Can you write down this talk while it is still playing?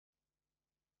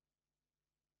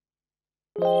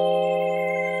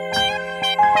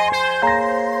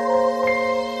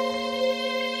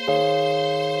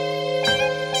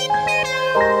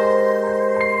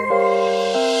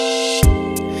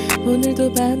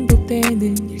오늘도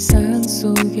반복되는 일상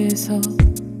속에서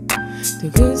또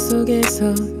그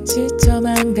속에서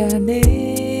지쳐만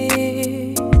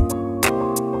가네.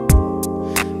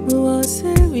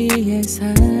 무엇을 위해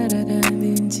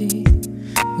살아가는지,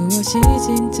 무엇이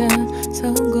진짜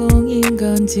성공인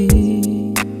건지.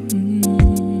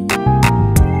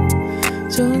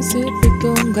 좋은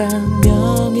스펙돈과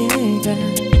명예가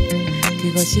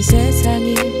그것이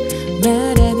세상이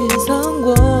말하는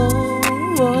성공.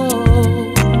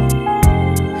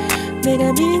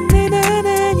 내가 믿는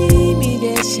하나님이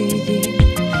계시기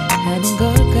하는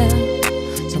걸까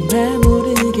정말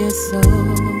모르겠어.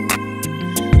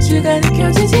 주가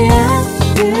느껴지지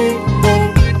않을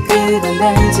때 그건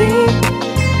단지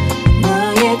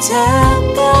너의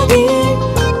착각일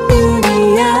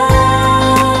뿐이야.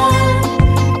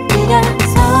 네가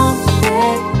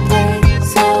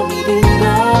선택해서 믿은 것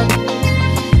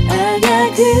아냐,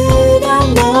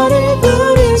 그건 너를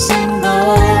부르신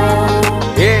거야.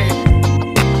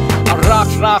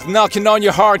 Rock knocking on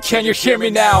your heart, can you hear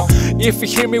me now? If you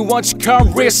hear me, won't you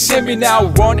come receive me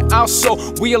now? Run out, so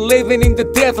we are living in the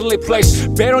deadly place.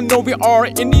 Better know we are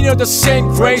in need of the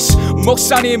same grace.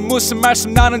 목사님 무슨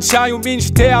말씀, 나는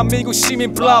자유민주 대한민국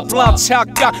시민 blah blah.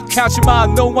 착각하지마,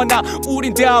 너와 나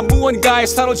우린 다 무언가에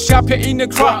사로잡혀 있는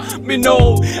crowd. Me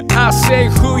know, I say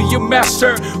who you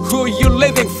master, who you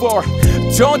living for.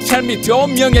 Don't tell me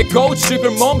도명의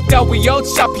고축을 몸 따위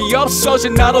어차피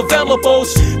없어진 not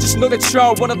availables. Just know that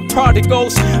you're one of the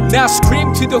prodigals. Now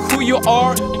scream to the who you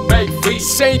are. Maybe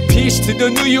say peace to the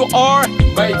new you are.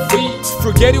 Maybe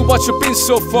forget what you've been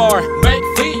so far.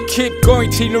 Maybe keep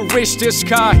going till you reach the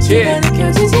sky. Yeah.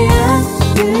 느껴지지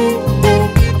않을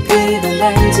때 그건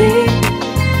단지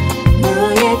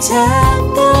너의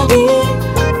착각일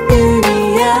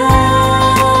뿐이야.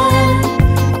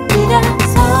 네가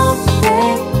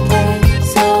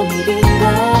선택해서 믿은 것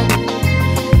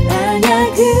아냐,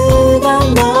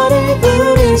 그건 너를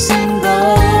부르신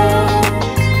거야.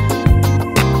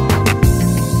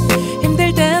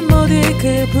 힘들 땐 모두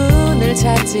그분을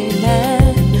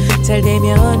찾지만 잘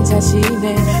되면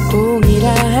자신의 공이라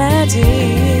하지.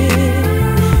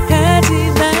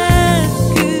 하지만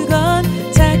그건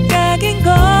착각인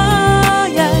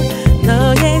거야.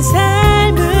 너의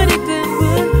삶을 이끈 분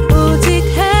오직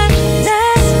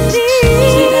하나님.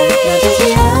 느껴지지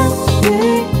않을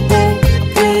때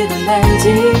그건 단지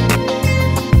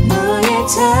너의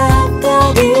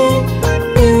착각일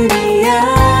뿐이야.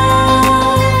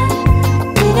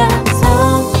 네가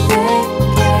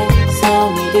선택해서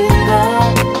믿은 것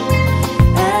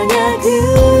아냐,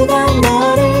 그건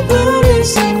너를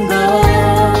부르신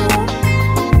거야.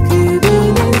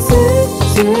 그분은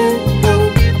스스로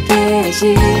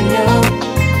계시며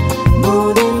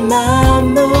모든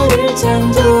만물을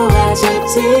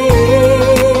창조하셨지.